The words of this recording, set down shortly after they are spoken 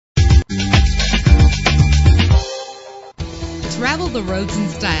the roads in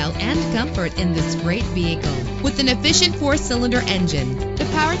style and comfort in this great vehicle. With an efficient 4-cylinder engine, the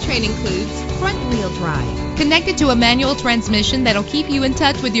powertrain includes front-wheel drive, connected to a manual transmission that'll keep you in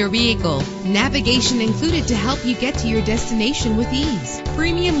touch with your vehicle. Navigation included to help you get to your destination with ease.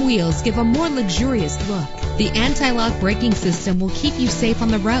 Premium wheels give a more luxurious look. The anti-lock braking system will keep you safe on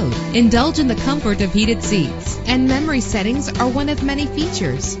the road. Indulge in the comfort of heated seats. And memory settings are one of many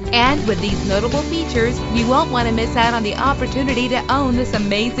features. And with these notable features, you won't want to miss out on the opportunity to own this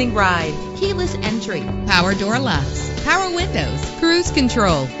amazing ride. Keyless entry, power door locks, power windows, cruise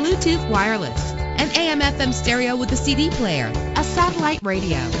control, Bluetooth wireless, an AM/FM stereo with a CD player, a satellite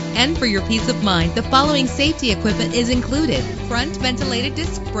radio. And for your peace of mind, the following safety equipment is included: front ventilated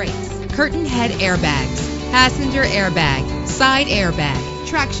disc brakes, curtain head airbags, passenger airbag, side airbag,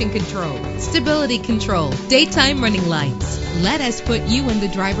 traction control, stability control, daytime running lights. Let us put you in the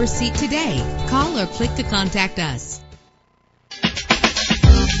driver's seat today. Call or click to contact us.